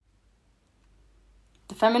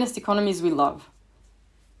Feminist economies we love.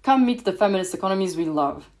 Come meet the feminist economies we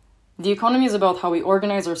love. The economy is about how we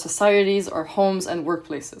organize our societies, our homes, and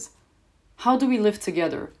workplaces. How do we live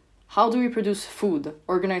together? How do we produce food,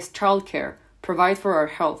 organize childcare, provide for our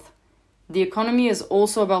health? The economy is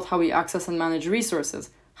also about how we access and manage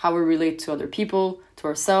resources, how we relate to other people, to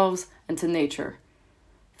ourselves, and to nature.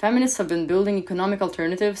 Feminists have been building economic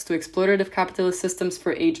alternatives to exploitative capitalist systems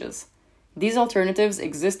for ages. These alternatives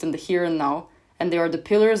exist in the here and now, and they are the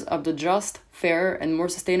pillars of the just, fair, and more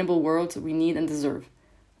sustainable world we need and deserve.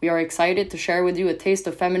 We are excited to share with you a taste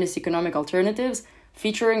of feminist economic alternatives,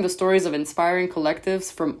 featuring the stories of inspiring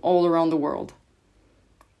collectives from all around the world.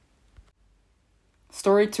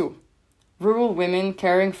 Story 2. Rural women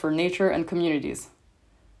caring for nature and communities.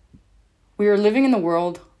 We are living in a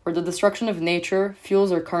world where the destruction of nature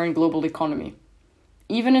fuels our current global economy.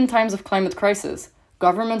 Even in times of climate crisis,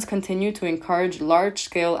 governments continue to encourage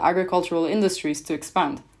large-scale agricultural industries to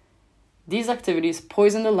expand. These activities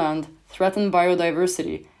poison the land, threaten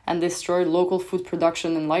biodiversity, and destroy local food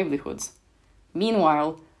production and livelihoods.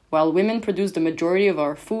 Meanwhile, while women produce the majority of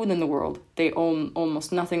our food in the world, they own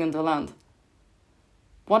almost nothing in the land.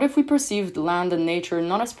 What if we perceived land and nature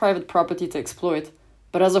not as private property to exploit,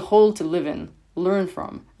 but as a whole to live in, learn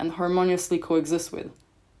from, and harmoniously coexist with?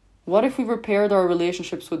 What if we repaired our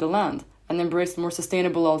relationships with the land and embraced more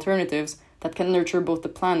sustainable alternatives that can nurture both the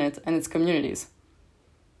planet and its communities?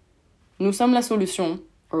 Nous sommes la solution,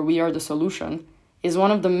 or We are the solution, is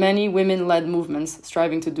one of the many women-led movements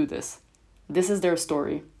striving to do this. This is their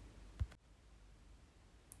story.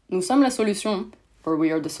 Nous sommes la solution, or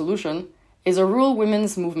We are the solution, is a rural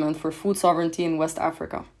women's movement for food sovereignty in West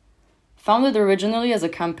Africa. Founded originally as a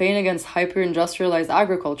campaign against hyper-industrialized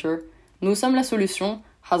agriculture, Nous sommes la solution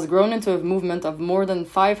has grown into a movement of more than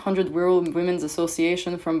 500 rural women's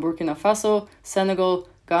associations from Burkina Faso, Senegal,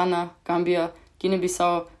 Ghana, Gambia,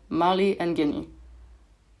 Guinea-Bissau, Mali, and Guinea.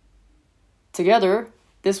 Together,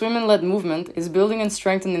 this women-led movement is building and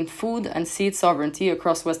strengthening food and seed sovereignty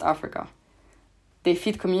across West Africa. They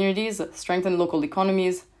feed communities, strengthen local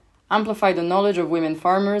economies, amplify the knowledge of women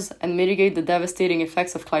farmers, and mitigate the devastating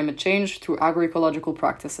effects of climate change through agroecological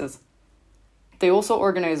practices. They also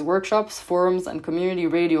organize workshops, forums, and community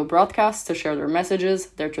radio broadcasts to share their messages,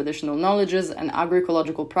 their traditional knowledges, and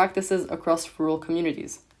agroecological practices across rural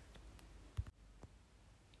communities.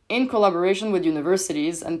 In collaboration with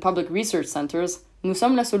universities and public research centers, Nous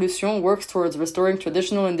sommes la solution works towards restoring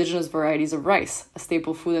traditional indigenous varieties of rice, a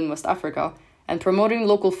staple food in West Africa, and promoting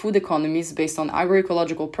local food economies based on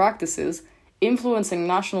agroecological practices, influencing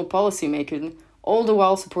national policy making, all the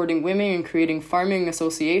while supporting women in creating farming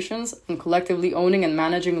associations and collectively owning and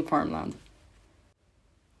managing farmland.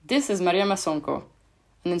 This is Maria Masonko,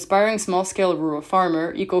 an inspiring small-scale rural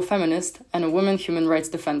farmer, eco-feminist, and a woman human rights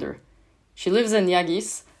defender. She lives in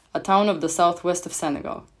Yagis, a town of the southwest of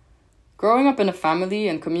Senegal. Growing up in a family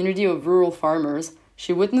and community of rural farmers,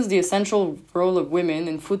 she witnessed the essential role of women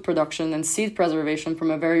in food production and seed preservation from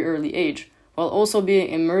a very early age, while also being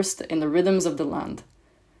immersed in the rhythms of the land.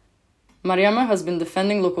 Mariama has been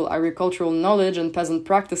defending local agricultural knowledge and peasant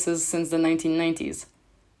practices since the 1990s.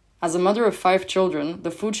 As a mother of 5 children,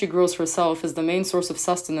 the food she grows herself is the main source of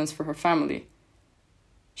sustenance for her family.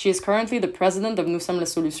 She is currently the president of Nous sommes la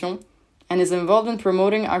solution, and is involved in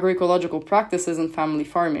promoting agroecological practices in family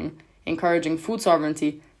farming, encouraging food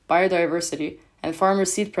sovereignty, biodiversity, and farmer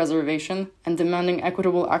seed preservation, and demanding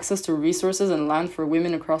equitable access to resources and land for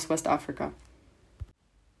women across West Africa.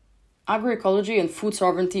 Agroecology and food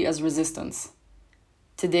sovereignty as resistance.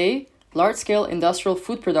 Today, large-scale industrial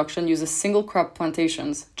food production uses single-crop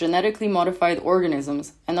plantations, genetically modified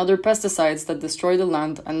organisms, and other pesticides that destroy the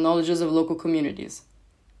land and knowledges of local communities.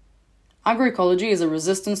 Agroecology is a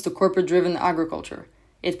resistance to corporate-driven agriculture.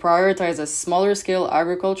 It prioritizes smaller-scale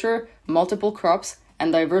agriculture, multiple crops,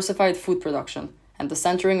 and diversified food production, and the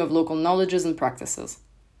centering of local knowledges and practices.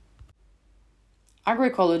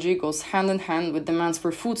 Agroecology goes hand-in-hand with demands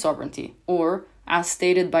for food sovereignty, or, as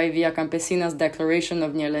stated by Via Campesina's Declaration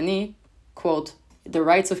of Nyeleni, quote, the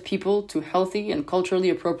rights of people to healthy and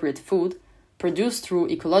culturally appropriate food, produced through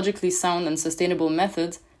ecologically sound and sustainable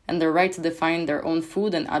methods, and their right to define their own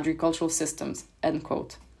food and agricultural systems, end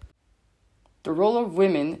quote. The role of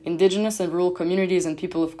women, indigenous and rural communities, and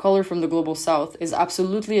people of color from the global south is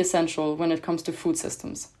absolutely essential when it comes to food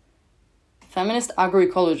systems. Feminist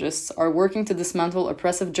agroecologists are working to dismantle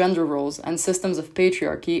oppressive gender roles and systems of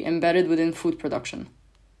patriarchy embedded within food production.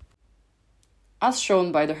 As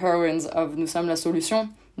shown by the heroines of Nous sommes la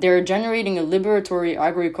solution, they are generating a liberatory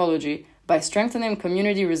agroecology by strengthening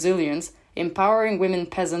community resilience, empowering women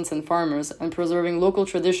peasants and farmers, and preserving local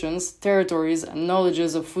traditions, territories, and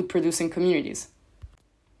knowledges of food-producing communities.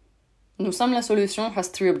 Nous sommes la solution has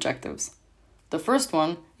 3 objectives. The first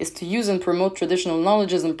one is to use and promote traditional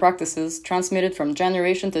knowledges and practices transmitted from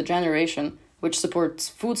generation to generation, which supports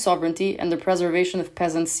food sovereignty and the preservation of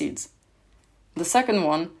peasant seeds. The second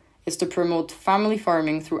one is to promote family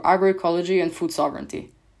farming through agroecology and food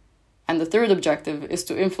sovereignty. And the third objective is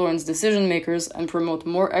to influence decision makers and promote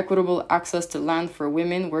more equitable access to land for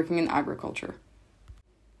women working in agriculture.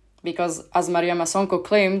 Because, as Maria Masonko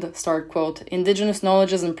claimed, start quote, indigenous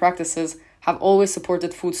knowledges and practices have always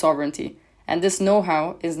supported food sovereignty, and this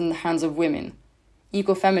know-how is in the hands of women.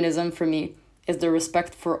 Ecofeminism, for me, is the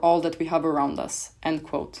respect for all that we have around us, end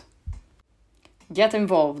quote. Get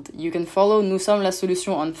involved. You can follow Nous Sommes la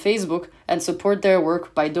Solution on Facebook and support their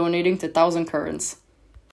work by donating to 1000 Currents.